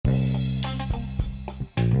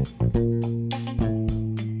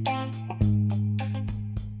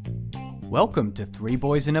Welcome to Three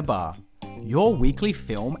Boys in a Bar, your weekly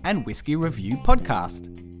film and whiskey review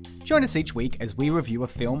podcast. Join us each week as we review a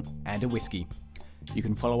film and a whiskey. You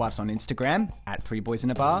can follow us on Instagram at Three Boys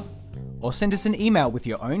in a Bar, or send us an email with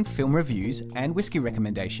your own film reviews and whiskey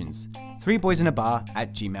recommendations,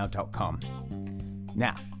 threeboysinabar@gmail.com.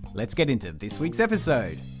 Now, let's get into this week's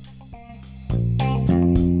episode.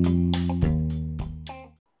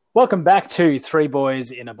 Welcome back to Three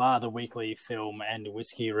Boys in a Bar, the weekly film and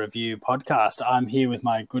whiskey review podcast. I'm here with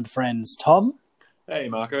my good friends Tom. Hey,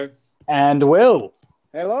 Marco. And Will.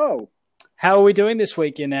 Hello. How are we doing this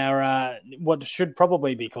week in our, what should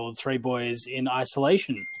probably be called Three Boys in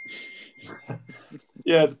Isolation?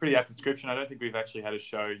 Yeah, it's a pretty apt description. I don't think we've actually had a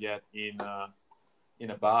show yet in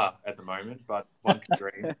a bar at the moment, but one can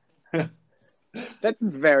dream. That's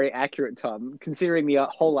very accurate, Tom, considering the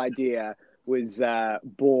whole idea was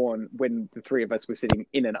born when the three of us were sitting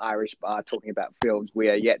in an Irish bar talking about films we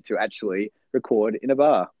are yet to actually record in a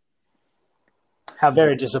bar. How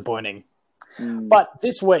very disappointing. But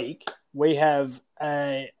this week, we have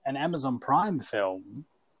an Amazon Prime film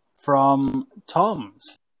from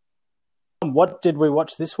Tom's. What did we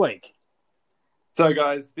watch this week? So,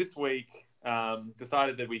 guys, this week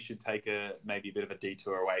decided that we should take maybe a bit of a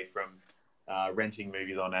detour away from renting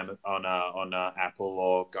movies on Apple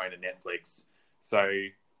or going to Netflix. So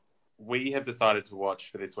we have decided to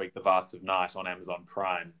watch for this week The Vast of Night on Amazon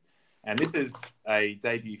Prime. And this is a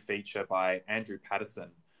debut feature by Andrew Patterson,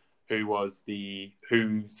 whose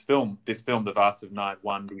film, The Vast of Night,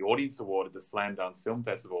 won the Audience Award at the Slamdance Film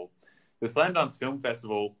Festival. The Slamdance Film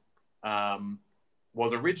Festival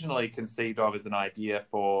was originally conceived of as an idea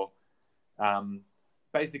for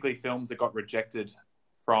basically films that got rejected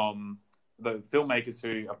from the filmmakers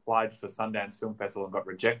who applied for Sundance Film Festival and got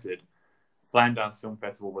rejected. Slamdance Film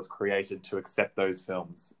Festival was created to accept those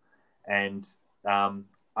films. And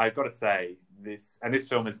I've got to say, this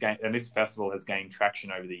festival has gained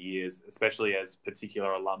traction over the years, especially as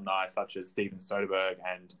particular alumni such as Steven Soderbergh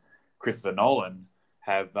and Christopher Nolan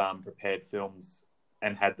have prepared films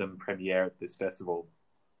and had them premiere at this festival.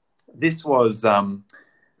 This was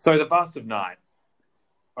so The Vast of Night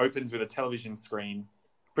opens with a television screen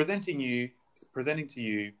presenting to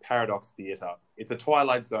you Paradox Theatre. It's a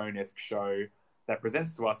Twilight Zone-esque show that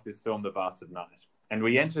presents to us this film, The Vast of Night. And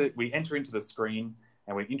we enter into the screen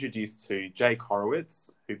and we're introduced to Jake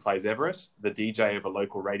Horowitz, who plays Everett, the DJ of a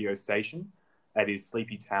local radio station at his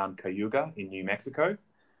sleepy town Cayuga in New Mexico,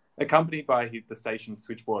 accompanied by the station's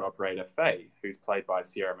switchboard operator, Faye, who's played by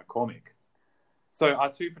Sierra McCormick. So our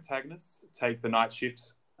two protagonists take the night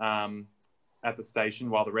shift at the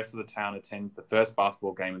station while the rest of the town attends the first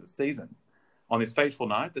basketball game of the season. On this fateful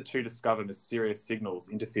night, the two discover mysterious signals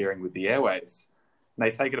interfering with the airwaves. And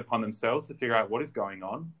they take it upon themselves to figure out what is going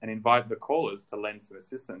on and invite the callers to lend some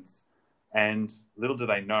assistance. And little do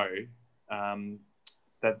they know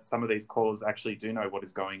that some of these callers actually do know what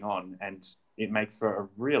is going on, and it makes for a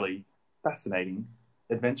really fascinating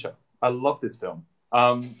adventure. I love this film.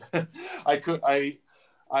 I've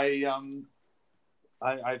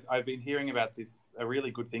been hearing about this,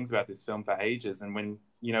 really good things about this film for ages. And when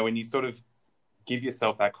you sort of give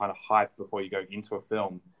yourself that kind of hype before you go into a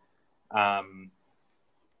film,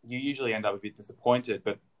 you usually end up a bit disappointed.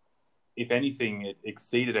 But if anything, it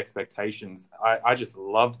exceeded expectations. I just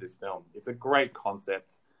loved this film. It's a great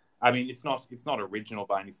concept. I mean, it's not original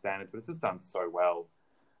by any standards, but it's just done so well.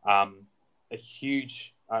 The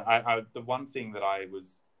one thing that I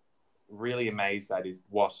was really amazed at is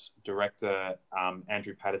what director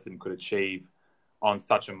Andrew Patterson could achieve on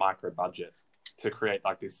such a micro budget to create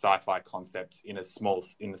like this sci-fi concept in a small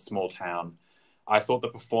town. I thought the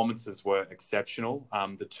performances were exceptional.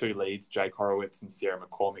 The two leads, Jake Horowitz and Sierra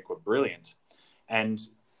McCormick, were brilliant. And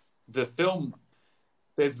the film,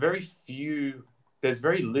 there are very few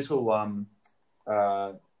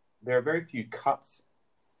cuts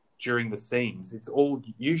during the scenes.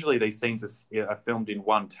 Usually these scenes are filmed in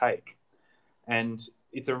one take. And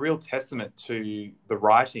it's a real testament to the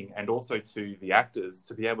writing and also to the actors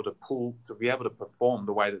to be able to perform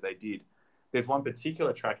the way that they did. There's one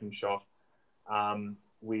particular tracking shot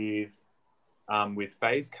with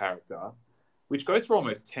Faye's character, which goes for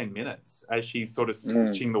almost 10 minutes as she's sort of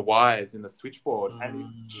switching the wires in the switchboard. And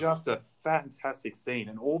it's just a fantastic scene.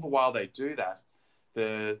 And all the while they do that,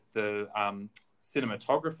 the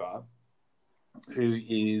cinematographer, who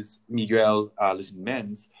is Miguel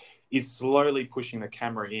Ligenmenz, is slowly pushing the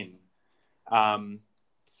camera in.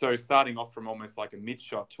 So starting off from almost like a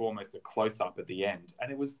mid-shot to almost a close-up at the end. And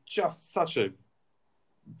it was just such a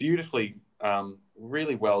beautifully,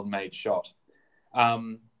 really well-made shot.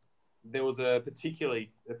 there was a particularly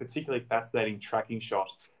fascinating tracking shot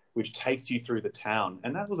which takes you through the town,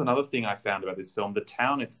 and that was another thing I found about this film. The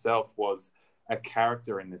town itself was a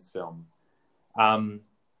character in this film. I'll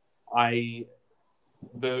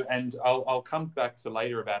come back to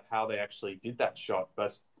later about how they actually did that shot,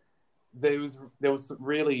 but there was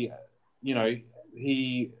really,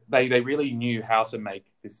 they really knew how to make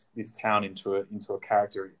this town into a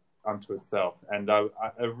character unto itself, and a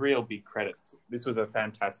real big credit. This was a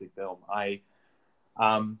fantastic film.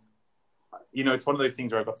 It's one of those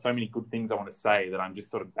things where I've got so many good things I want to say that I'm just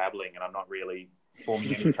sort of babbling and I'm not really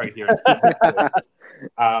forming any coherent sentences.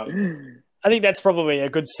 I think that's probably a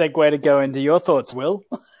good segue to go into your thoughts, Will.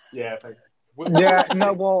 Yeah. Thanks.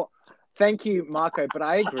 Well, thank you, Marco. But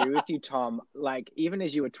I agree with you, Tom. Like, even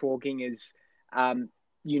as you were talking, the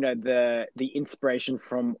inspiration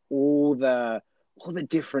from all the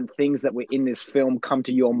different things that were in this film come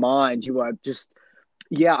to your mind. You are just,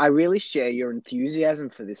 I really share your enthusiasm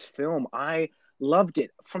for this film. I loved it.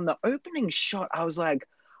 From the opening shot, I was like,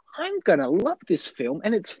 I'm going to love this film.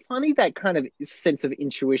 And it's funny, that kind of sense of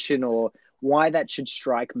intuition or why that should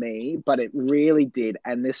strike me, but it really did.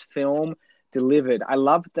 And this film delivered. I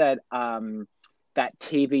loved that that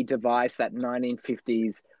TV device, that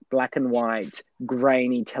 1950s black and white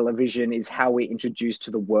grainy television is how we're introduced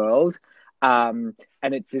to the world. And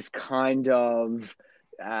it's this kind of,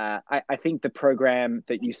 I think the program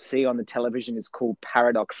that you see on the television is called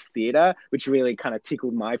Paradox Theatre, which really kind of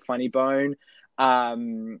tickled my funny bone.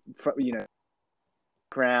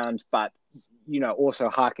 Ground, but also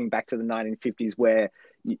harking back to the 1950s where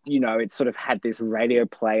it sort of had this radio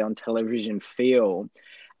play on television feel,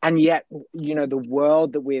 and yet the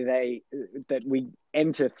world that we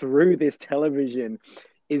enter through this television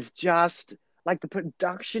is just like the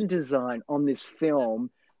production design on this film.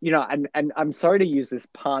 And I'm sorry to use this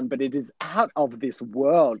pun, but it is out of this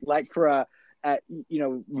world. Like, for a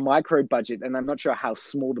micro budget, and I'm not sure how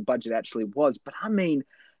small the budget actually was, but I mean,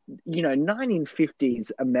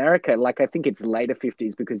 1950s America, like, I think it's later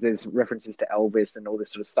 50s because there's references to Elvis and all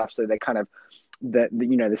this sort of stuff. So they kind of, the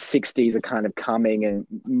 60s are kind of coming, and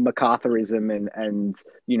MacArthurism and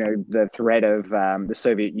the threat of the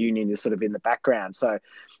Soviet Union is sort of in the background. So,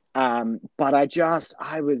 but I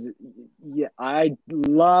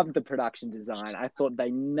loved the production design. I thought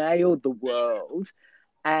they nailed the world,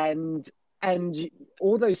 and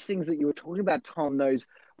all those things that you were talking about, Tom, those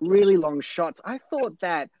really long shots. I thought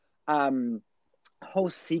that whole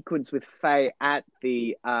sequence with Faye at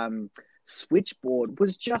the switchboard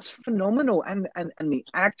was just phenomenal, and the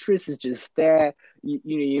actress is just there.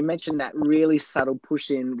 You mentioned that really subtle push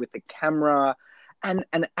in with the camera, and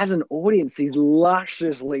as an audience, these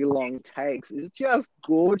lusciously long takes is just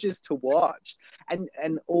gorgeous to watch.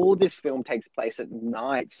 And all this film takes place at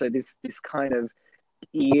night, so this kind of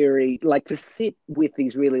eerie, like, to sit with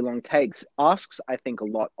these really long takes asks, I think, a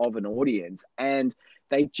lot of an audience, and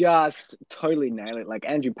they just totally nail it. Like,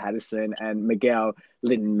 Andrew Patterson and Miguel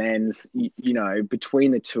Linton-Menz,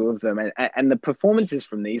 between the two of them, and the performances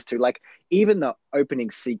from these two, like even the opening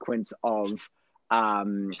sequence of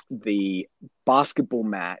the basketball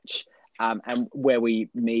match, and where we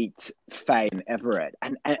meet Faye and Everett,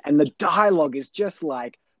 and the dialogue is just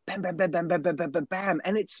like bam, bam, bam, bam, bam, bam, bam, bam, bam,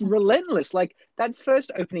 and it's relentless. Like, that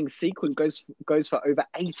first opening sequence goes for over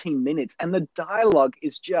 18 minutes, and the dialogue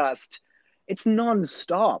is just, it's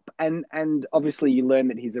non-stop. And obviously you learn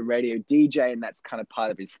that he's a radio DJ, and that's kind of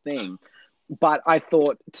part of his thing. But I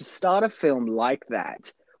thought, to start a film like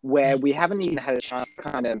that, where we haven't even had a chance to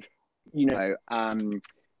kind of,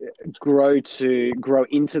 grow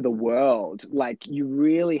into the world, like, you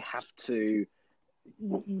really have to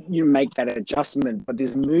make that adjustment. But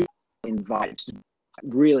this movie invites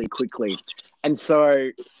really quickly, and so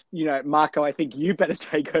Marco, I think you better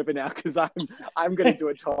take over now, because I'm going to do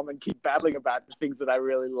a Tom and keep babbling about the things that I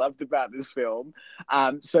really loved about this film.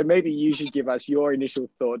 So maybe you should give us your initial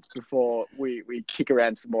thoughts before we kick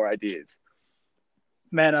around some more ideas.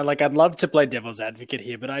 Man, I'd love to play devil's advocate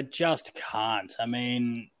here, but I just can't. I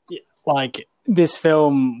mean, like, this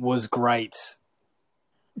film was great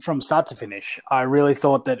from start to finish. I really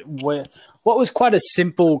thought that what was quite a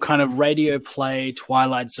simple kind of radio play,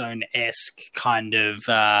 Twilight Zone-esque kind of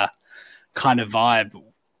vibe,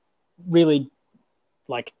 really,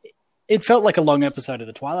 like, it felt like a long episode of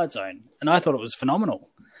the Twilight Zone, and I thought it was phenomenal.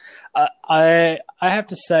 I have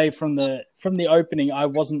to say, from the opening, I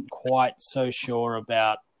wasn't quite so sure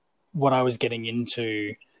about what I was getting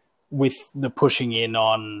into with the pushing in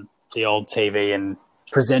on the old TV and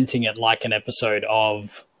presenting it like an episode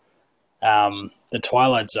of the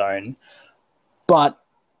Twilight Zone. But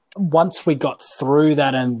once we got through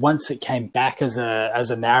that and once it came back as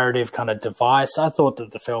a narrative kind of device, I thought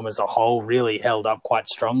that the film as a whole really held up quite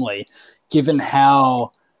strongly, given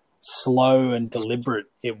how slow and deliberate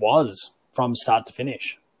it was from start to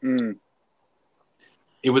finish. Mm.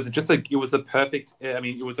 It was a perfect. I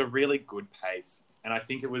mean, it was a really good pace, and I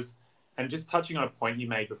think it was. And just touching on a point you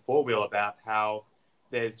made before, Will, about how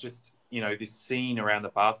there's just this scene around the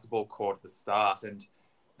basketball court at the start, and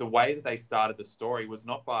the way that they started the story was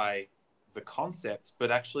not by the concept,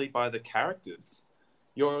 but actually by the characters.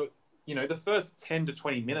 The first 10 to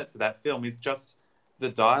 20 minutes of that film is just the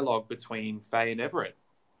dialogue between Faye and Everett.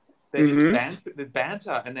 They're just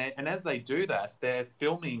banter, and as they do that,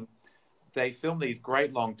 they film these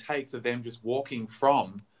great long takes of them just walking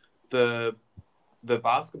from the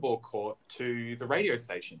basketball court to the radio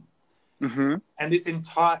station. Mm-hmm. And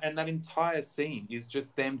that entire scene is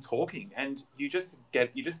just them talking, and you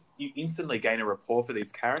instantly gain a rapport for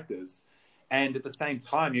these characters, and at the same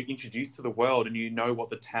time you're introduced to the world and you know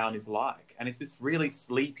what the town is like, and it's this really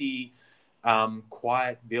sleepy,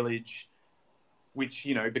 quiet village, which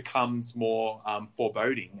becomes more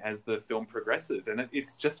foreboding as the film progresses, and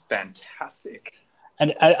it's just fantastic.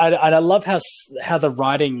 And I love how the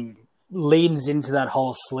writing leans into that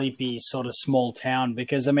whole sleepy sort of small town,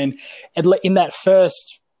 because I mean, in the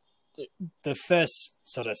first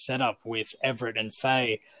sort of setup with Everett and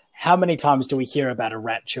Faye, how many times do we hear about a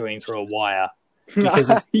rat chewing through a wire? Because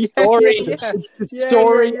it's the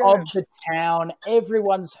story of the town.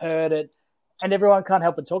 Everyone's heard it, and everyone can't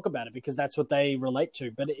help but talk about it because that's what they relate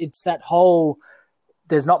to. But it's that whole,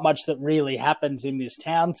 there's not much that really happens in this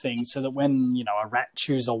town thing, so that when a rat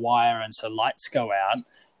chews a wire and so lights go out,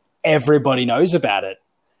 everybody knows about it.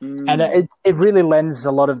 And it really lends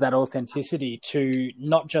a lot of that authenticity to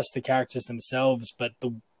not just the characters themselves, but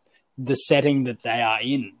the setting that they are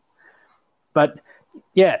in. But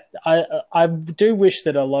yeah, I do wish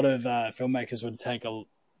that a lot of filmmakers would take a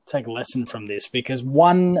lesson from this, because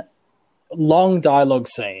one long dialogue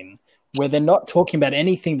scene where they're not talking about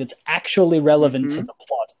anything that's actually relevant to the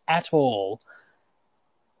plot at all,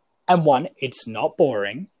 and one, it's not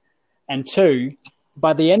boring, and two,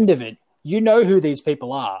 by the end of it, you know who these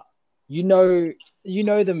people are. You know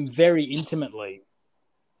them very intimately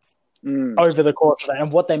over the course of that,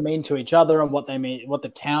 and what they mean to each other, and what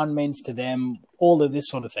the town means to them, all of this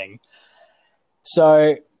sort of thing.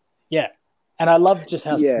 So, yeah. And I love just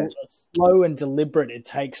how slow and deliberate it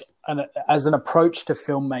takes as an approach to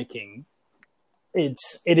filmmaking. It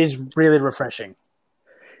is really refreshing.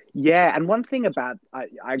 Yeah, and one thing about,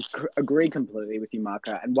 I agree completely with you,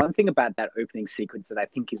 Marco, and one thing about that opening sequence that I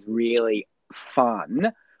think is really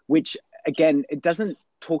fun, which, again, it doesn't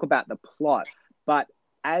talk about the plot, but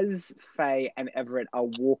as Faye and Everett are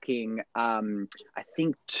walking, I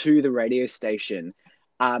think, to the radio station,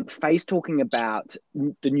 Faye's talking about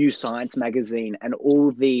the new Science magazine and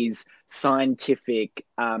all these scientific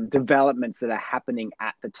developments that are happening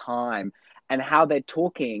at the time, and how they're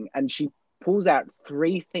talking, and she pulls out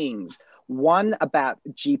three things. One about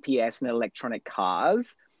GPS and electronic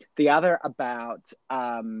cars, the other about,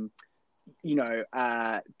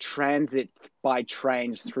 transit by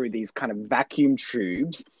trains through these kind of vacuum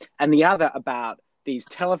tubes, and the other about these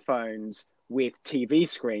telephones with TV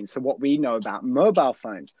screens. So what we know about mobile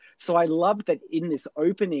phones. So I love that in this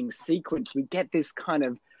opening sequence, we get this kind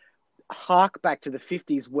of hark back to the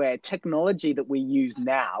 50s where technology that we use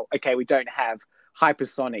now, okay, we don't have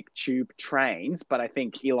hypersonic tube trains, but I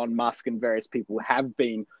think Elon Musk and various people have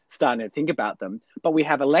been starting to think about them. But we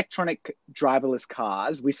have electronic driverless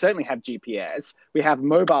cars. We certainly have GPS. We have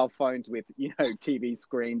mobile phones with, TV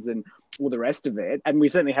screens and all the rest of it. And we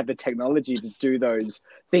certainly have the technology to do those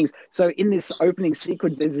things. So in this opening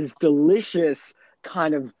sequence, there's this delicious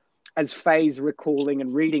kind of, as Faye's recalling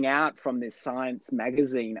and reading out from this Science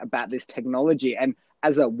magazine about this technology. And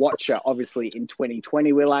as a watcher, obviously in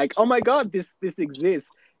 2020, we're like, oh my God, this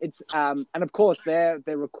exists. It's and of course they're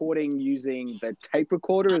recording using the tape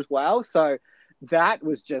recorder as well. So that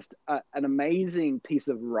was just an amazing piece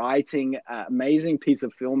of writing, amazing piece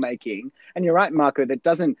of filmmaking. And you're right, Marco, that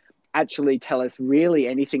doesn't actually tell us really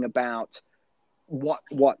anything about what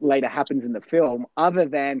later happens in the film, other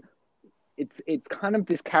than it's kind of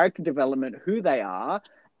this character development, who they are,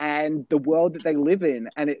 and the world that they live in.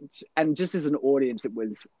 And just as an audience, it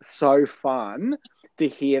was so fun to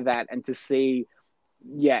hear that and to see,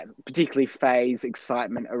 particularly Faye's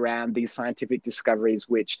excitement around these scientific discoveries,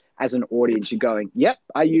 which as an audience, you're going, yep,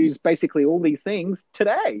 I use basically all these things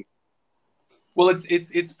today. Well, it's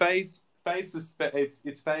Faye's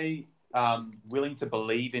it's Faye willing to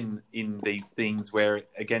believe in these things where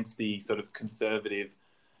against the sort of conservative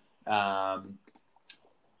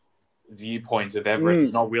viewpoint of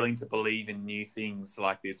Everett, not willing to believe in new things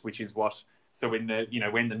like this, which is what. So when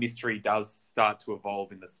the mystery does start to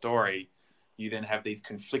evolve in the story, you then have these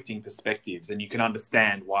conflicting perspectives, and you can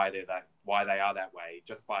understand why they are that way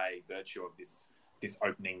just by virtue of this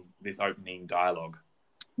opening dialogue.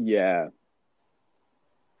 Yeah.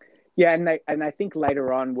 Yeah, and I think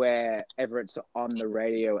later on where Everett's on the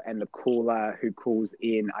radio and the caller who calls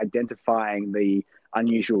in identifying the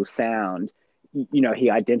unusual sound, he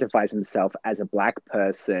identifies himself as a black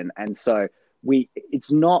person. And so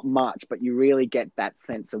it's not much, but you really get that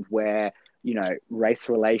sense of where, race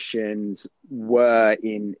relations were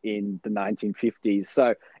in the 1950s.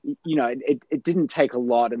 So, it didn't take a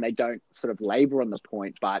lot, and they don't sort of labor on the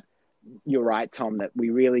point, but you're right, Tom, that we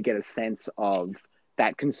really get a sense of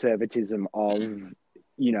that conservatism of,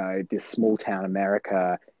 this small town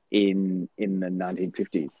America in the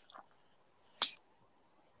 1950s.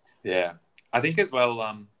 Yeah, I think as well.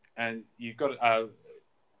 And you've got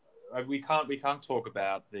we can't talk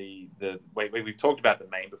about we've talked about the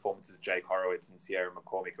main performances, Jake Horowitz and Sierra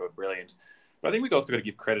McCormick, who are brilliant. But I think we've also got to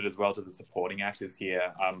give credit as well to the supporting actors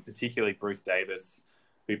here, particularly Bruce Davis,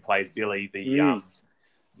 who plays Billy,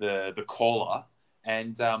 the caller,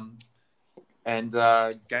 and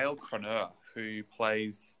Gail Croneur, who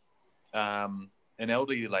plays an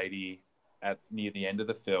elderly lady near the end of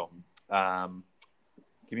the film.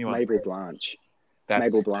 Give me one. Mabel Blanche.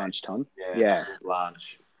 Mabel Blanche, Tom. Yeah. Mabel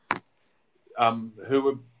Blanche. Who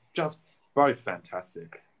were just both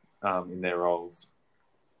fantastic in their roles.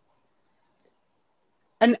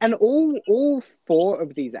 And all four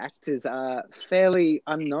of these actors are fairly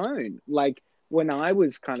unknown. Like when I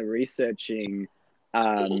was kind of researching,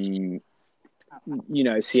 Sierra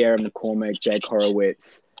McCormick, Jake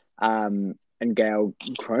Horowitz, and Gail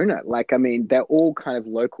Croneur, they're all kind of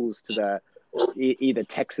locals to either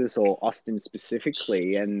Texas or Austin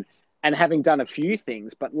specifically, and having done a few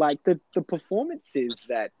things, but like the performances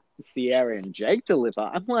that Sierra and Jake deliver,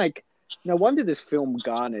 I'm like, no wonder this film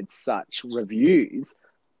garnered such reviews.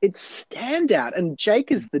 It's standout, and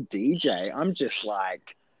Jake is the DJ. I'm just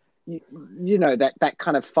like, that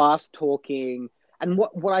kind of fast talking. And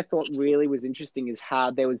what I thought really was interesting is how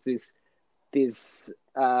there was this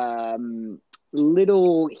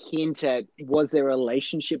little hint at, was there a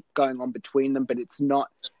relationship going on between them, but it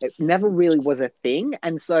never really was a thing.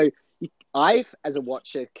 And so I, as a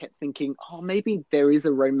watcher, kept thinking, oh, maybe there is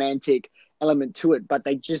a romantic element to it, but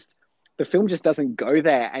the film just doesn't go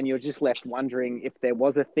there, and you're just left wondering if there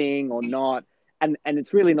was a thing or not. And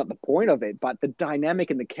it's really not the point of it, but the dynamic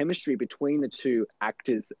and the chemistry between the two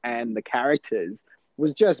actors and the characters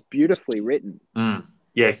was just beautifully written.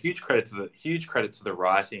 Yeah, huge credit to the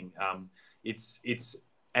writing. It's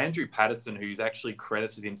Andrew Patterson who's actually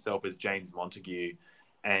credited himself as James Montague,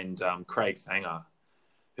 and Craig Sanger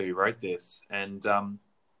who wrote this. And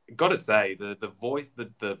got to say, the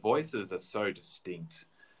voices are so distinct.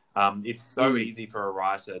 It's so easy for a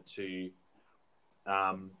writer to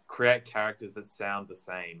create characters that sound the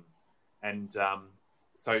same, and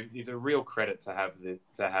so it's a real credit to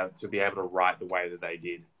be able to write the way that they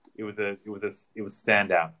did. It was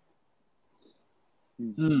standout.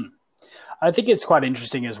 I think it's quite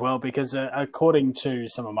interesting as well because according to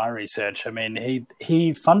some of my research,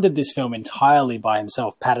 he funded this film entirely by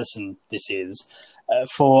himself. Patterson, this is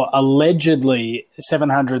for allegedly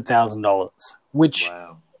 $700,000, which.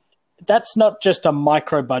 Wow. That's not just a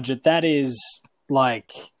micro budget. That is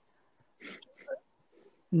like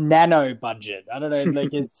nano budget. I don't know.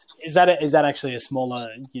 Like, is that actually a smaller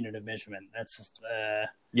unit of measurement? That's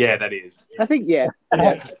yeah, that is. I think yeah.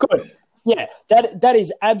 Good. Yeah, that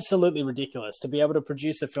is absolutely ridiculous to be able to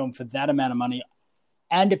produce a film for that amount of money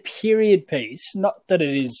and a period piece. Not that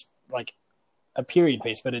it is like a period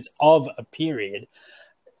piece, but it's of a period.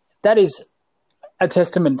 That is a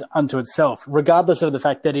testament unto itself, regardless of the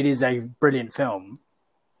fact that it is a brilliant film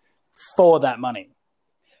for that money,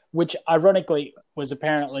 which ironically was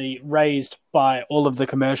apparently raised by all of the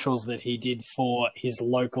commercials that he did for his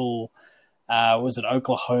local, was it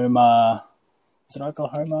Oklahoma? Was it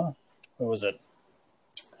Oklahoma? Or was it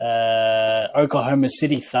Oklahoma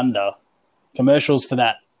City Thunder? Commercials for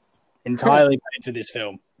that entirely paid for this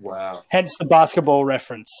film. Wow. Hence the basketball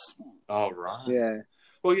reference. Oh, right. Yeah.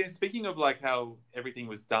 Well, yeah, speaking of like how everything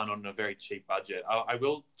was done on a very cheap budget, I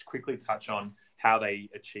will quickly touch on how they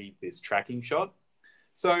achieved this tracking shot.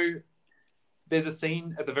 So there's a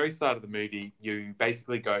scene at the very start of the movie. You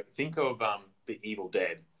basically think of The Evil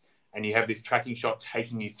Dead, and you have this tracking shot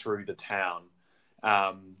taking you through the town.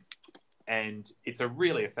 And it's a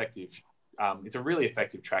really effective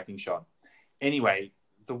tracking shot. Anyway,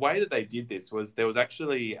 the way that they did this was there was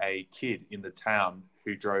actually a kid in the town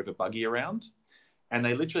who drove a buggy around, and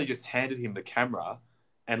they literally just handed him the camera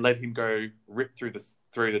and let him go rip through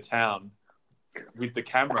the town with the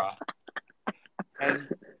camera. And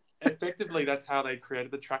effectively, that's how they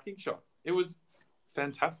created the tracking shot. It was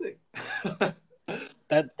fantastic.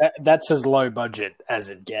 That's as low budget as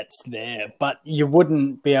it gets there, but you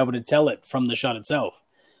wouldn't be able to tell it from the shot itself.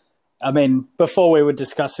 I mean, before we were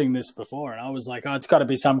discussing this before, and I was like, oh, it's got to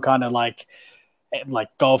be some kind of like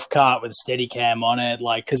golf cart with a Steadicam on it,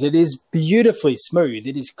 like, because it is beautifully smooth.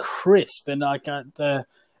 It is crisp, and like the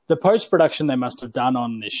post-production they must have done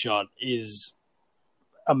on this shot is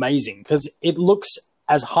amazing because it looks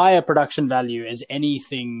as high a production value as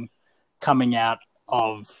anything coming out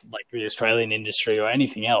of like the Australian industry or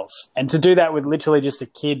anything else. And to do that with literally just a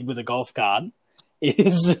kid with a golf cart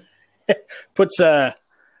is puts us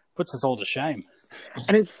all to shame.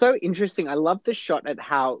 And it's so interesting. I love the shot at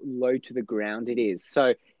how low to the ground it is.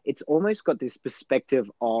 So it's almost got this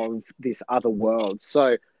perspective of this other world.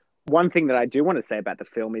 So one thing that I do want to say about the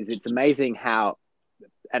film is it's amazing how,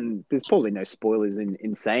 and there's probably no spoilers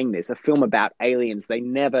in saying this, a film about aliens, they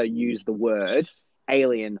never use the word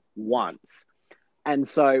alien once. And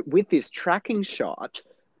so with this tracking shot,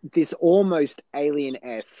 this almost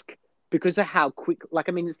alien-esque, because of how quick, like,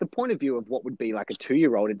 I mean, it's the point of view of what would be like a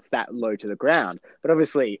 2-year-old. It's that low to the ground, but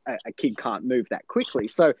obviously a kid can't move that quickly.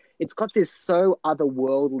 So it's got this so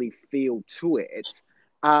otherworldly feel to it.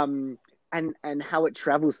 And how it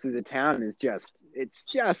travels through the town is it's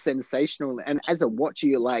just sensational. And as a watcher,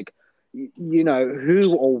 you're like, you know,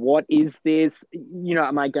 who or what is this? You know,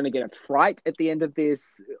 am I going to get a fright at the end of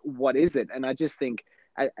this? What is it? And I just think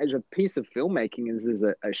as a piece of filmmaking, as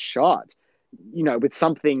a shot, you know, with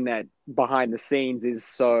something that behind the scenes is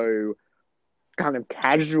so kind of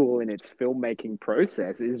casual in its filmmaking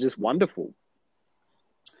process is just wonderful.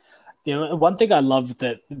 Yeah, one thing I love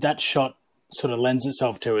that shot sort of lends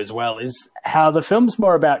itself to as well is how the film's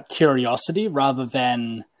more about curiosity rather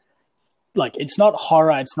than like, it's not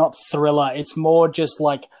horror, it's not thriller, it's more just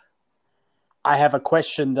like, I have a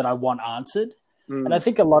question that I want answered. And I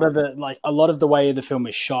think a lot of the way the film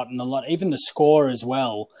is shot and even the score as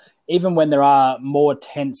well, even when there are more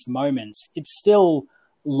tense moments, it's still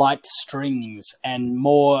light strings and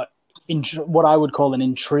more what I would call an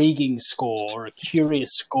intriguing score or a curious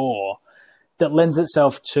score that lends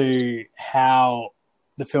itself to how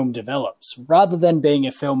the film develops, rather than being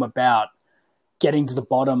a film about getting to the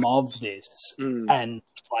bottom of this and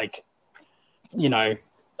like, you know,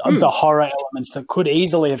 the horror elements that could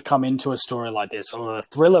easily have come into a story like this, or the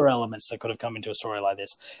thriller elements that could have come into a story like this.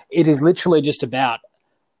 It is literally just about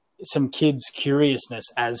some kids' curiousness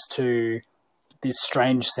as to this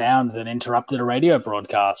strange sound that interrupted a radio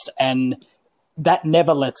broadcast. And that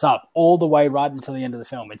never lets up all the way right until the end of the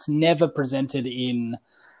film. It's never presented in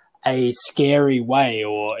a scary way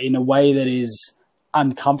or in a way that is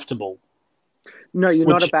uncomfortable. No, you're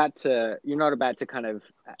not about to kind of,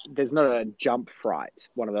 there's not a jump fright,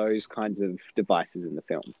 one of those kinds of devices in the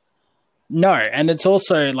film. No, and it's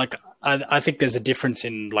also like, I think there's a difference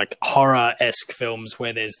in like horror-esque films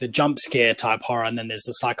where there's the jump scare type horror and then there's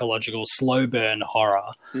the psychological slow burn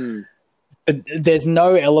horror. But there's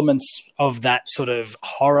no elements of that sort of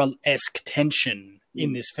horror-esque tension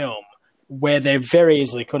in this film where there very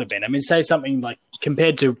easily could have been. I mean, say something like,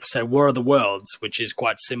 compared to, say, War of the Worlds, which is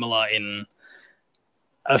quite similar in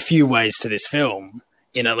a few ways to this film,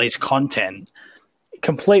 in at least content,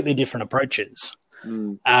 completely different approaches.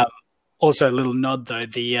 Also, a little nod though,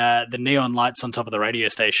 the neon lights on top of the radio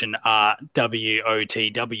station are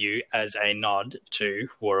WOTW as a nod to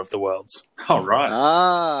War of the Worlds. Oh, right.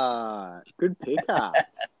 Ah, good pickup.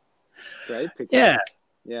 Great pickup.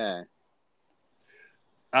 Yeah.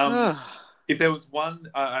 If there was one,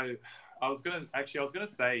 I was gonna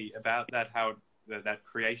say about that, how that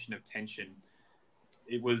creation of tension,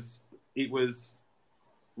 it was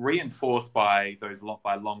reinforced by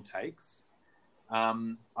long takes.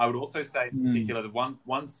 I would also say, in particular, the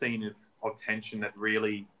one scene of tension that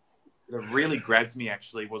really grabbed me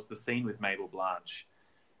actually was the scene with Mabel Blanche,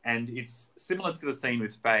 and it's similar to the scene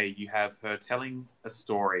with Faye. You have her telling a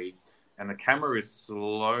story, and the camera is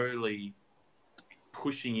slowly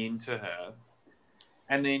pushing into her,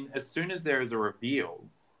 and then as soon as there is a reveal,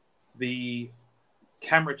 the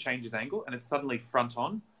camera changes angle, and it's suddenly front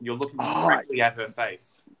on. You're looking directly at her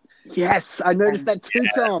face. Yes, I noticed that too,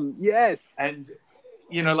 Tom. Yes. And,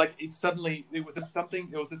 you know, like, there was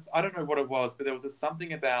this, I don't know what it was, but there was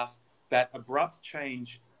something about that abrupt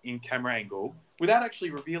change in camera angle without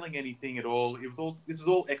actually revealing anything at all. This is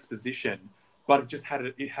all exposition, but it just had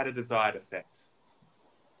a desired effect.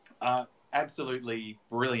 absolutely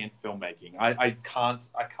brilliant filmmaking. I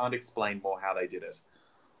can't explain more how they did it.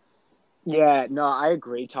 Yeah, no, I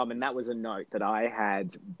agree, Tom. And that was a note that I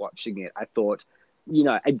had watching it. I thought,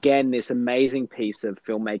 again, this amazing piece of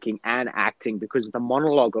filmmaking and acting, because the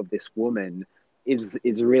monologue of this woman is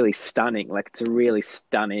really stunning. Like, it's a really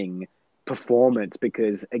stunning performance,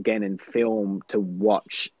 because again, in film, to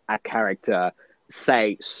watch a character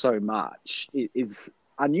say so much is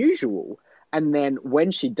unusual. And then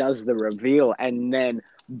when she does the reveal, and then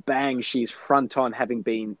bang, she's front on, having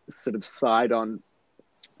been sort of side on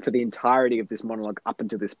for the entirety of this monologue up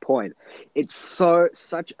until this point. It's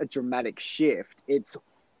such a dramatic shift. It's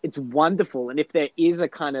wonderful. And if there is a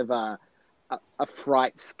kind of a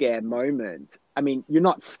fright scare moment, I mean, you're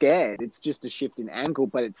not scared. It's just a shift in angle,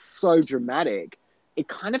 but it's so dramatic. It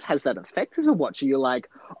kind of has that effect as a watcher. You're like,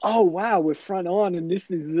 oh wow, we're front on, and this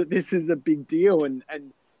is a big deal. And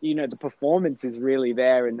the performance is really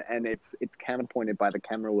there, and it's counterpointed by the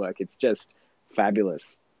camera work. It's just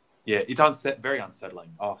fabulous. Yeah, it's very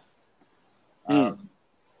unsettling.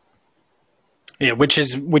 Yeah, which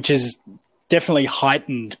is definitely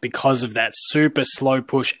heightened because of that super slow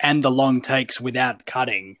push and the long takes without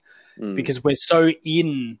cutting, because we're so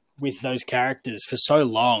in with those characters for so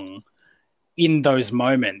long in those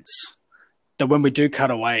moments that when we do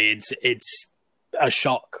cut away, it's a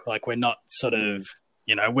shock. Like, we're not sort of,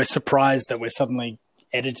 we're surprised that we're suddenly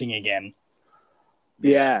editing again.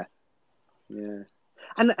 Yeah.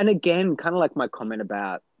 And again, kind of like my comment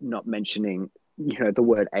about not mentioning, the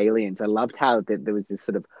word aliens. I loved how there was this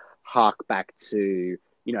sort of hark back to,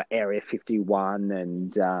 Area 51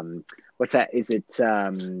 and what's that? Is it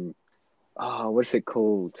what's it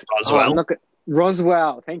called? Roswell.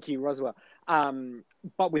 Roswell. Thank you, Roswell.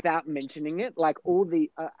 But without mentioning it, like all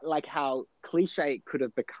the like how cliche it could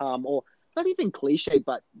have become, or not even cliche,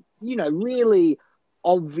 but really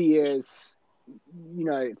obvious,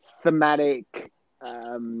 thematic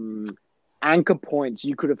anchor points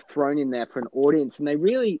you could have thrown in there for an audience, and they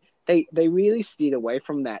really steered away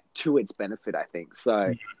from that to its benefit, I think.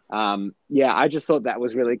 So I just thought that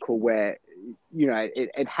was really cool, where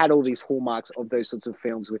it had all these hallmarks of those sorts of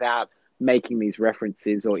films without making these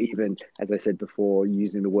references, or even, as I said before,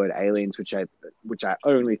 using the word aliens, which I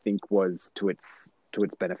only think was to its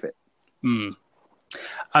benefit. I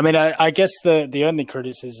mean, I guess the only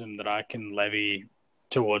criticism that I can levy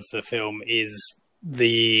towards the film is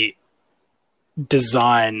the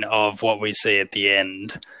design of what we see at the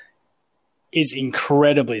end is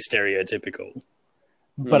incredibly stereotypical.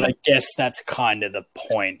 But I guess that's kind of the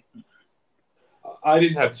point. I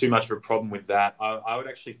didn't have too much of a problem with that. I would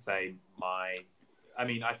actually say I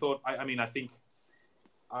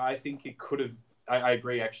think it could have. I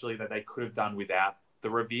agree actually that they could have done without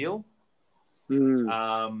the reveal.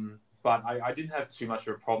 But I didn't have too much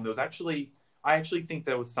of a problem. I actually think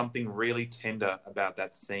there was something really tender about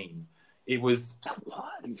that scene. It was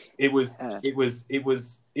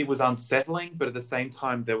unsettling, but at the same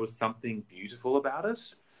time there was something beautiful about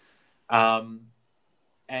it.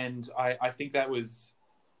 And I think that was,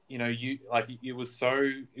 this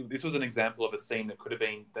was an example of a scene that could have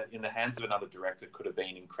been, that in the hands of another director could have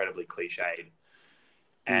been incredibly cliched.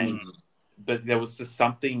 But there was just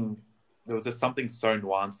something so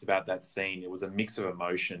nuanced about that scene. It was a mix of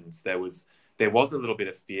emotions. There was a little bit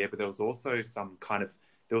of fear, but there was also an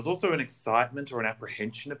excitement or an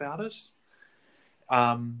apprehension about it,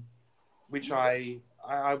 which I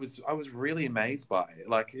was really amazed by.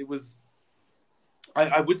 Like, it was.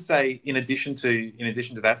 I would say, in addition to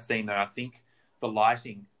that scene, though, I think the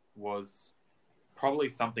lighting was probably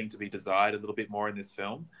something to be desired a little bit more in this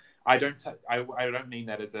film. I don't mean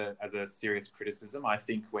that as a serious criticism. I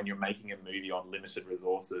think when you're making a movie on limited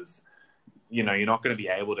resources, you're not going to be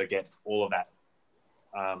able to get all of that.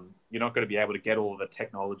 You're not going to be able to get all of the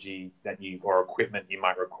technology or equipment you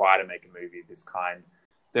might require to make a movie of this kind.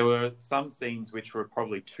 There were some scenes which were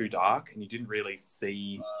probably too dark, and you didn't really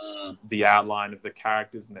see the outline of the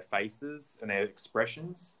characters and their faces and their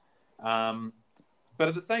expressions. But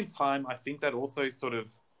at the same time, I think that also sort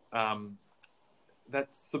of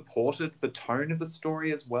that supported the tone of the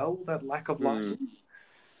story as well, that lack of lighting.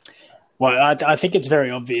 Well, I think it's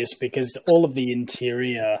very obvious, because all of the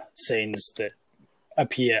interior scenes that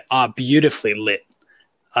appear are beautifully lit.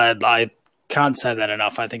 I can't say that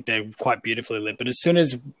enough. I think they're quite beautifully lit. But as soon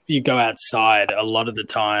as you go outside, a lot of the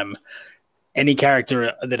time, any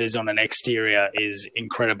character that is on an exterior is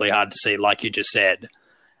incredibly hard to see, like you just said.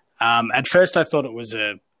 At first, I thought it was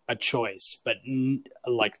a choice, but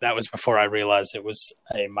that was before I realized it was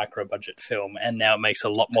a micro-budget film, and now it makes a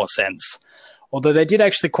lot more sense. Although they did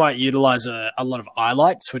actually quite utilize a lot of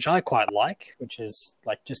highlights, which I quite like, which is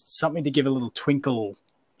like just something to give a little twinkle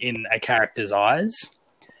in a character's eyes.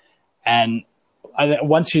 And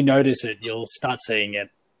once you notice it, you'll start seeing it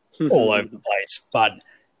all over the place. But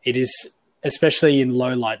it is, especially in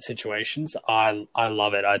low light situations, I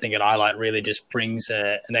love it. I think an highlight really just brings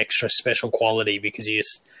an extra special quality because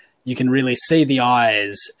you can really see the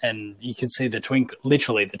eyes and you can see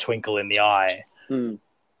literally the twinkle in the eye.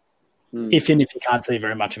 If you can't see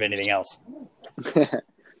very much of anything else.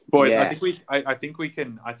 Boys, Yeah. I think we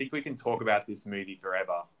can talk about this movie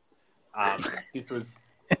forever. This was,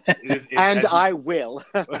 And I will.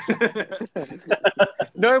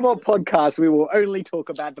 No more podcasts. We will only talk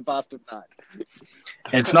about The Vast of Night.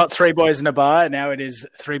 It's not Three Boys in a Bar. Now it is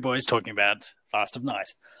Three Boys talking about Vast of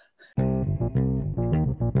Night.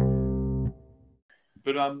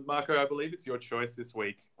 But Marco, I believe it's your choice this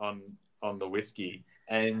week on the whiskey.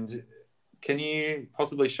 And can you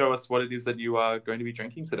possibly show us what it is that you are going to be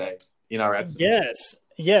drinking today in our absence?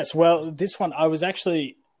 Yes. Well, this one, I was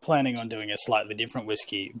actually planning on doing a slightly different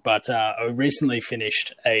whiskey, but I recently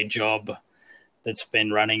finished a job that's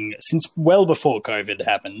been running since well before COVID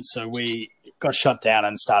happened. So we got shut down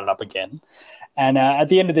and started up again. And at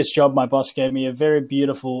the end of this job, my boss gave me a very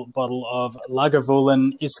beautiful bottle of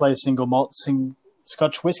Lagavulin Islay Single Malt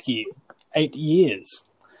Scotch whiskey, 8 years.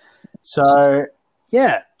 So,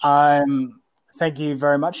 yeah, thank you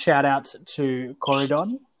very much. Shout out to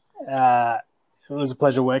Corridon. It was a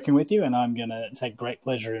pleasure working with you, and I'm going to take great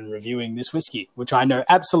pleasure in reviewing this whiskey, which I know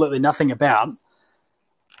absolutely nothing about.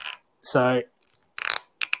 So,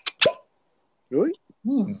 Really?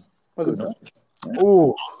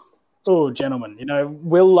 oh, gentlemen,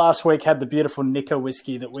 Will last week had the beautiful Nika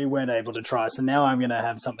whiskey that we weren't able to try, so now I'm going to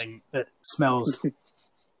have something that smells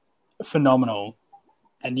phenomenal,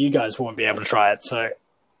 and you guys won't be able to try it, so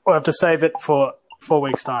we'll have to save it for 4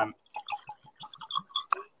 weeks' time.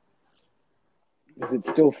 Is it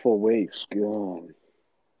still 4 weeks? God.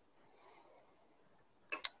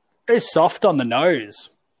 Very soft on the nose.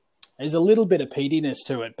 There's a little bit of peatiness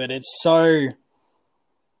to it, but it's so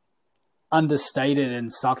understated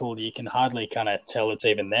and subtle you can hardly kind of tell it's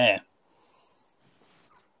even there.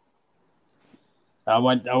 I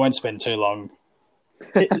won't spend too long.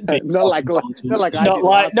 Not like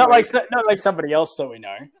somebody else that we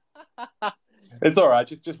know. It's all right.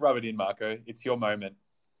 Just rub it in, Marco. It's your moment.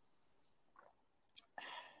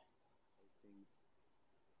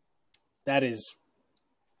 That is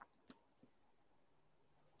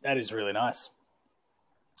really nice.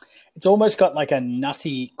 It's almost got like a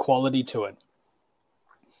nutty quality to it,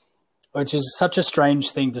 which is such a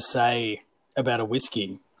strange thing to say about a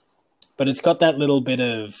whiskey. But it's got that little bit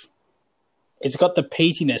of... It's got the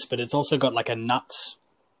peatiness, but it's also got like a nut.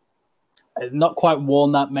 Not quite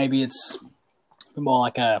walnut. Maybe it's more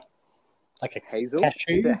like a Hazel?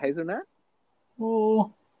 cashew. Is it hazelnut?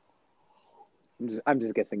 Oh, I'm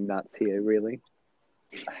just guessing nuts here, really.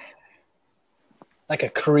 like a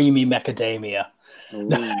creamy macadamia. Ooh.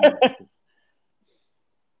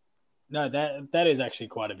 No, that is actually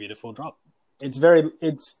quite a beautiful drop.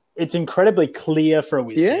 It's incredibly clear for a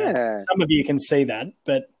whiskey. Yeah. Some of you can see that,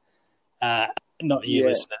 but not you, Yeah.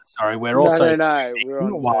 listeners. Sorry, we're No, also we're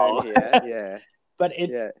on Wow. third here. Yeah. But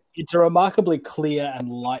it's a remarkably clear and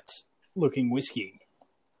light-looking whiskey.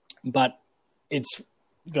 But it's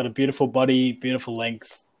got a beautiful body, beautiful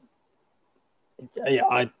length. Yeah,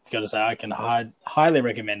 I got to say, I can highly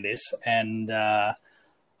recommend this, and I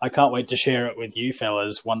can't wait to share it with you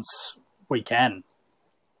fellas once we can.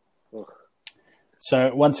 Ugh.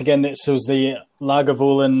 So once again, this was the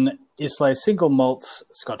Lagavulin Islay Single Malt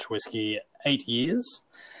Scotch Whiskey, 8 years.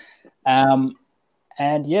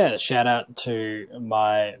 And yeah, shout out to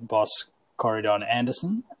my boss, Corridon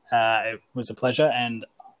Anderson. It was a pleasure, and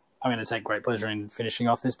I'm going to take great pleasure in finishing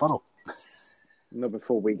off this bottle. Not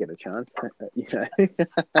before we get a chance.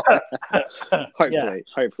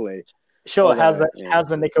 Hopefully. Sure, Although, how's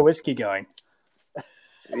the Nika whiskey going?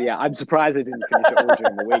 Yeah, I'm surprised I didn't finish it all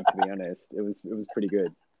during the week, to be honest. It was pretty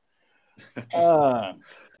good.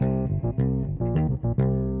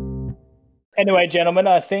 Anyway, gentlemen,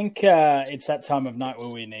 I think it's that time of night where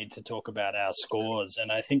we need to talk about our scores,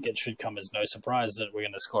 and I think it should come as no surprise that we're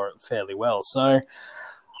going to score it fairly well. So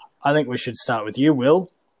I think we should start with you,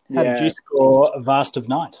 Will. How did you score Vast of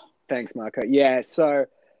Night? Thanks, Marco. Yeah, so,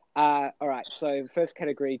 all right. So the first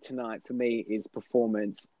category tonight for me is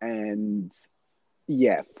performance. And,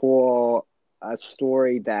 yeah, for a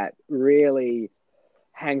story that really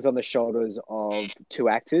hangs on the shoulders of two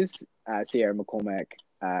actors, Sierra McCormack,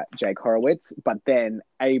 Jake Horowitz, but then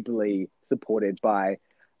ably supported by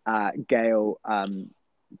Gail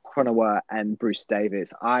Cronauer and Bruce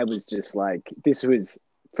Davis, I was just like, this was,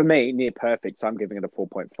 for me, near perfect. So I'm giving it a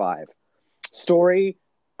 4.5. Story,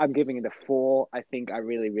 I'm giving it a 4. I think I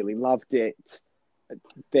really, really loved it.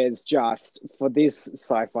 There's just, for this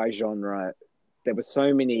sci-fi genre, there were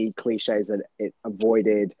so many cliches that it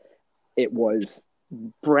avoided. It was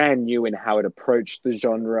brand new in how it approached the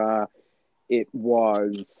genre. It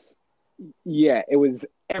was, it was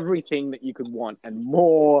everything that you could want and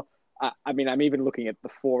more. I mean, I'm even looking at the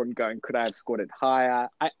 4 and going, could I have scored it higher?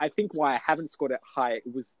 I think why I haven't scored it higher,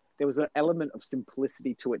 there was an element of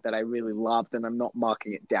simplicity to it that I really loved, and I'm not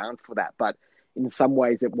marking it down for that. But in some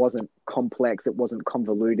ways, it wasn't complex, it wasn't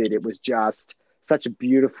convoluted. It was just such a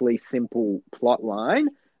beautifully simple plot line.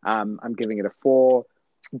 I'm giving it a 4.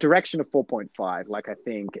 Direction of 4.5. Like, I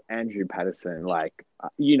think Andrew Patterson,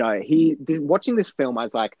 watching this film, I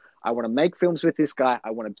was like, I want to make films with this guy.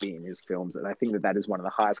 I want to be in his films. And I think that is one of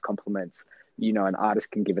the highest compliments, an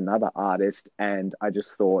artist can give another artist. And I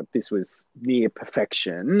just thought this was near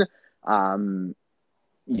perfection. I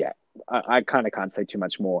kind of can't say too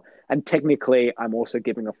much more. And technically, I'm also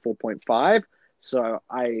giving a 4.5. So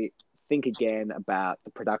I think again about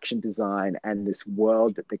the production design and this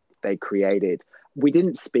world that they created. We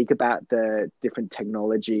didn't speak about the different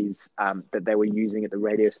technologies that they were using at the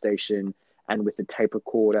radio station and with the tape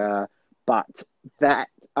recorder, but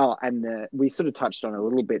we sort of touched on a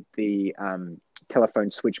little bit the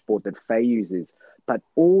telephone switchboard that Faye uses, but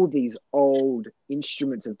all these old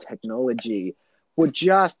instruments of technology were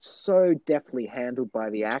just so deftly handled by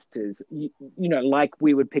the actors. Like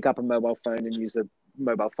we would pick up a mobile phone and use a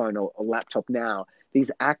mobile phone or a laptop now.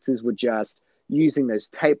 These actors were just using those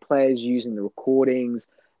tape players, using the recordings,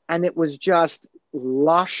 and it was just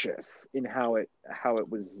luscious in how it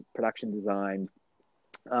was production designed.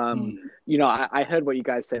 I heard what you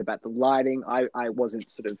guys said about the lighting. I wasn't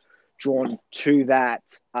sort of drawn to that.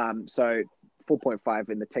 So 4.5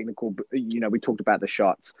 in the technical, we talked about the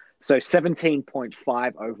shots. So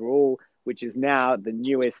 17.5 overall, which is now the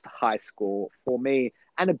newest high score for me,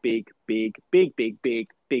 and a big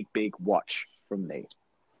watch from me.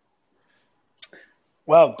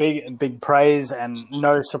 Well, big praise and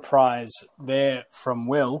no surprise there from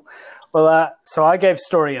Will. Well, so I gave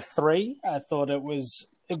Story a 3. I thought it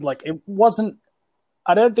wasn't.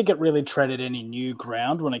 I don't think it really treaded any new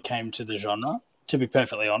ground when it came to the genre. To be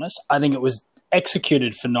perfectly honest, I think it was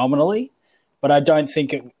executed phenomenally, but I don't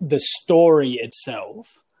think the story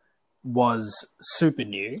itself was super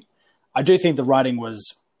new. I do think the writing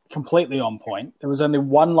was completely on point. There was only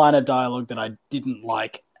one line of dialogue that I didn't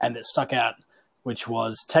like and it stuck out, which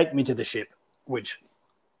was "Take me to the ship," which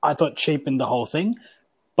I thought cheapened the whole thing.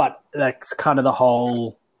 But that's kind of the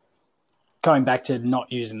whole going back to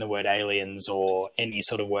not using the word aliens or any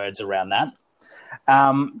sort of words around that.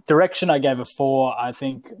 Direction, I gave a 4. I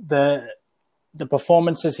think the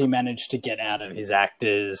performances he managed to get out of his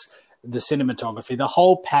actors, the cinematography, the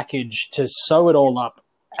whole package to sew it all up,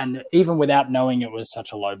 and even without knowing it was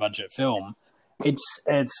such a low-budget film, it's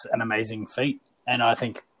an amazing feat. And I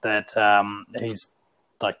think that he's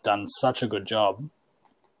done such a good job.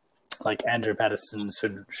 Like, Andrew Patterson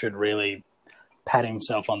should really pat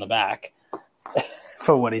himself on the back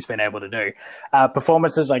for what he's been able to do.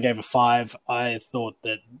 Performances, I gave a 5. I thought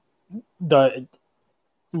that the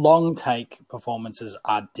long take performances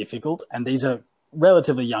are difficult, and these are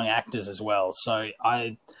relatively young actors as well. So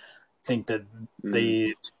I think that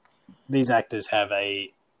these actors have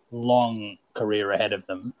a long career ahead of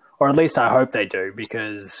them, or at least I hope they do,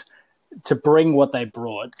 because to bring what they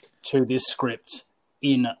brought to this script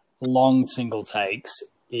in long single takes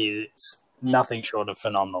is nothing short of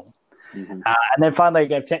phenomenal. And then finally I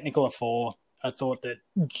gave technical a 4. I thought that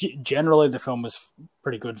generally the film was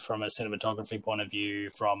pretty good from a cinematography point of view,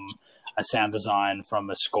 from a sound design, from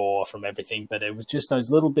a score, from everything. But it was just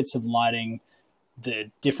those little bits of lighting,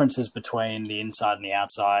 the differences between the inside and the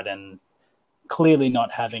outside, and clearly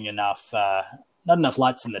not having enough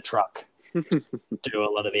lights in the truck to do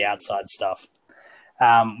a lot of the outside stuff,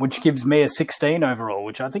 which gives me a 16 overall,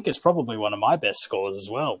 which I think is probably one of my best scores as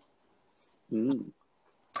well.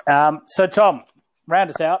 So Tom, round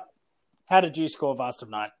us out. How did you score Vast of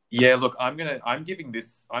Night? Yeah, look, I'm giving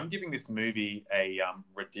this movie a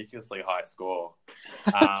ridiculously high score.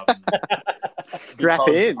 Strap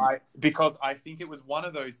in. Because I think it was one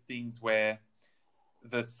of those things where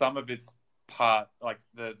the sum of its part, like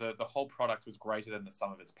the whole product was greater than the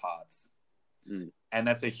sum of its parts. And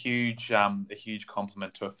that's a huge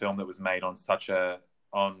compliment to a film that was made on such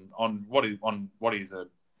on what is a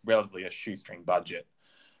relatively a shoestring budget.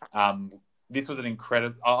 This was an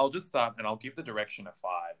incredible. I'll just start and I'll give the direction a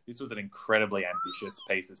 5. This was an incredibly ambitious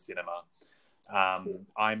piece of cinema.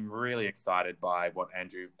 I'm really excited by what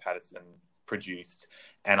Andrew Patterson produced,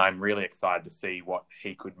 and I'm really excited to see what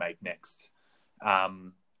he could make next.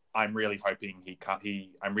 I'm really hoping he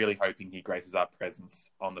graces our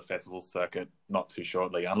presence on the festival circuit not too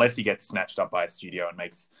shortly, unless he gets snatched up by a studio and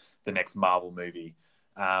makes the next Marvel movie.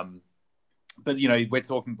 But we're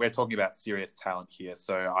talking about serious talent here,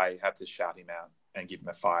 so I had to shout him out and give him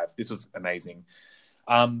a 5. This was amazing.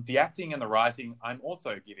 The acting and the writing, I'm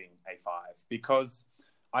also giving a 5 because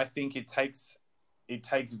I think it takes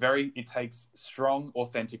strong,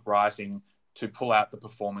 authentic writing to pull out the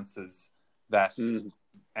performances that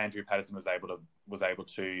Andrew Patterson was able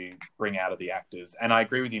to bring out of the actors. And I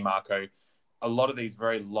agree with you, Marco. A lot of these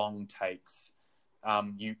very long takes,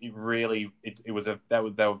 they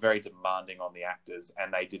were very demanding on the actors,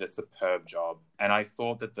 and they did a superb job. And I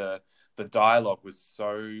thought that the dialogue was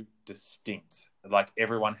so distinct. Like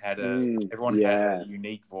everyone had a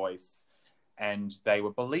unique voice, and they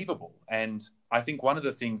were believable. And I think one of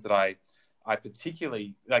the things that I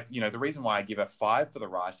particularly like, the reason why I give a 5 for the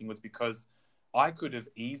writing was because I could have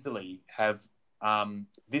easily have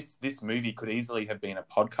this movie could easily have been a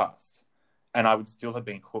podcast, and I would still have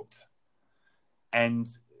been hooked. And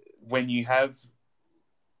when you have,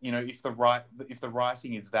 if the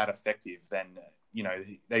writing is that effective, then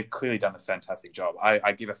they've clearly done a fantastic job.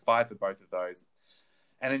 I give a 5 for both of those.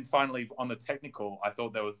 And then finally, on the technical, I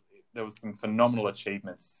thought there was some phenomenal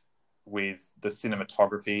achievements with the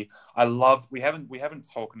cinematography. We haven't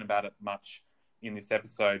talked about it much in this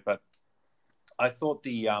episode, but I thought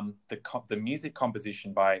the music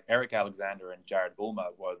composition by Eric Alexander and Jared Bulmer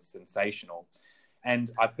was sensational,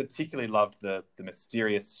 and I particularly loved the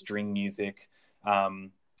mysterious string music. I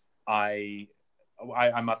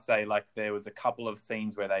must say, like, there was a couple of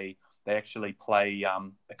scenes where they actually play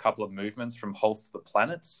a couple of movements from Holst to the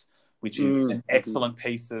Planets, which is an excellent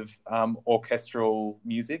piece of orchestral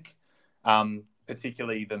music.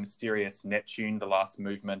 Particularly the mysterious Neptune, the last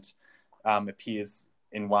movement, appears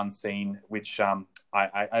in one scene, which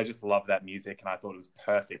I just love that music, and I thought it was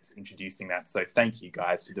perfect introducing that. So thank you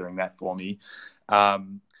guys for doing that for me. I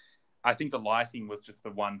think the lighting was just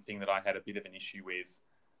the one thing that I had a bit of an issue with.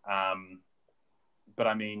 But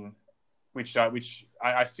I mean, which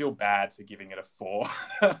I feel bad for giving it a 4.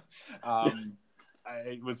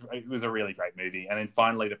 It was a really great movie. And then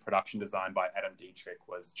finally, the production design by Adam Dietrich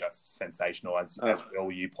was just sensational, as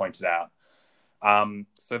Will, you pointed out.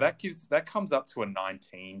 So that comes up to a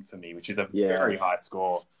 19 for me, which is a very high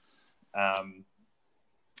score. That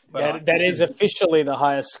is officially the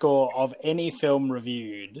highest score of any film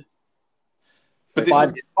reviewed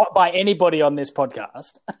by anybody on this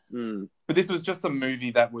podcast. But this was just a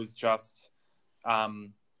movie that was just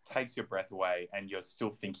takes your breath away, and you're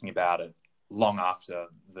still thinking about it long after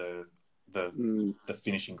the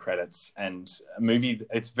finishing credits. And a movie,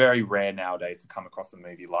 it's very rare nowadays to come across a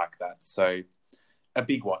movie like that. So a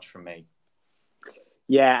big watch from me.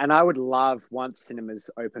 Yeah, and I would love, once cinemas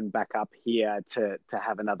open back up here, to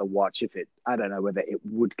have another watch. I don't know whether it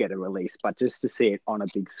would get a release, but just to see it on a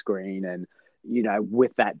big screen and,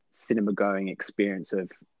 with that cinema going experience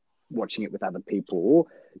of watching it with other people.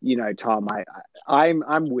 Tom,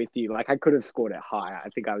 I'm with you. Like, I could have scored it higher. I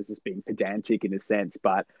think I was just being pedantic in a sense,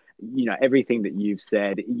 but everything that you've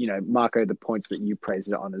said, Marco, the points that you praised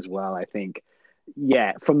it on as well, I think,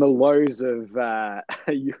 from the lows of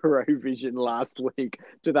Eurovision last week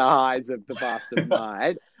to the highs of The Vast of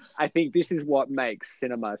Night, I think this is what makes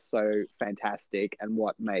cinema so fantastic, and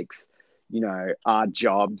what makes, our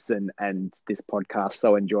jobs and this podcast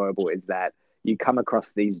so enjoyable, is that you come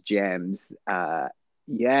across these gems, that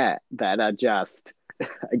are just,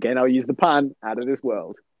 again, I'll use the pun, out of this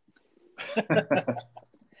world.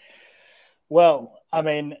 Well, I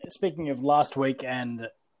mean, speaking of last week and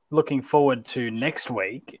looking forward to next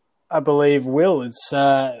week, I believe, Will, it's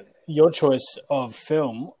your choice of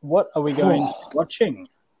film. What are we going to be watching?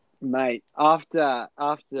 Mate, after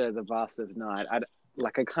The Vast of Night, I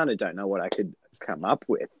kind of don't know what I could come up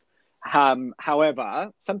with.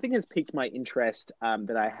 However, something has piqued my interest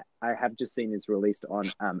that I have just seen is released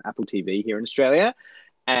on Apple TV here in Australia,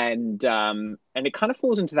 and it kind of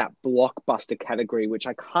falls into that blockbuster category, which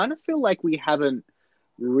I kind of feel like we haven't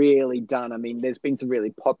really done. I mean, there's been some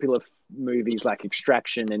really popular movies like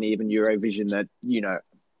Extraction and even Eurovision that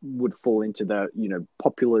would fall into the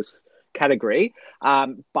populist category,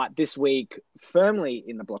 but this week firmly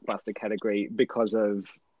in the blockbuster category because of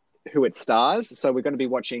who it stars. So we're going to be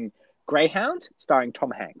watching Greyhound, starring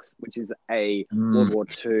Tom Hanks, which is a World War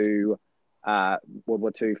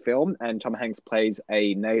II film, and Tom Hanks plays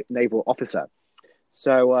a naval officer.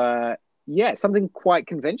 So Yeah, something quite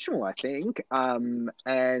conventional, I think. And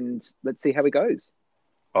let's see how it goes.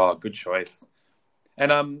 Oh, good choice.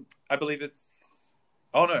 And I believe it's.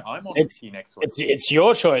 Oh no, I'm on whiskey next week. It's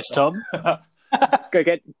your choice, Tom. Go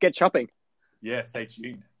get shopping. Yeah, stay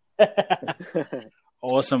tuned.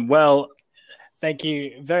 Awesome. Well, thank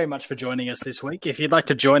you very much for joining us this week. If you'd like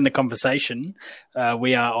to join the conversation,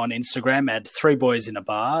 we are on Instagram at 3 Boys in a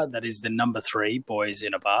Bar. That is the number 3 Boys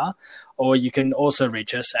in a Bar. Or you can also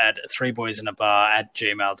reach us at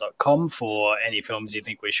 3boysinabar@gmail.com for any films you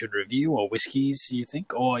think we should review or whiskies you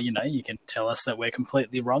think. Or, you can tell us that we're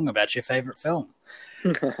completely wrong about your favorite film.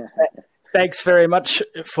 Thanks very much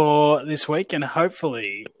for this week, and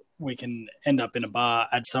hopefully we can end up in a bar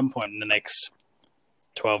at some point in the next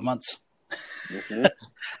 12 months. Mm-hmm.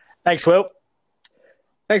 Thanks, Will.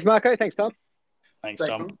 Thanks, Marco. Thanks, Tom. Thanks,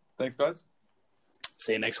 Tom. Thanks, guys.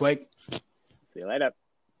 See you next week. See you later.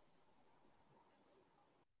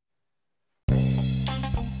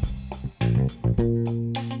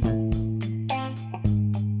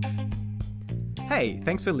 Hey,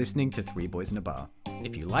 thanks for listening to 3 Boys in a Bar.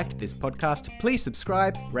 If you liked this podcast, please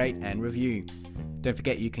subscribe, rate, and review. Don't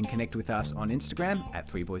forget you can connect with us on Instagram at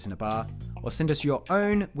 3 Boys in a Bar, or send us your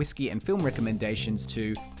own whiskey and film recommendations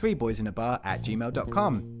to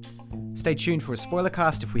 3boysinabar@gmail.com. Stay tuned for a spoiler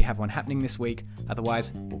cast if we have one happening this week.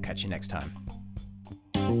 Otherwise, we'll catch you next time.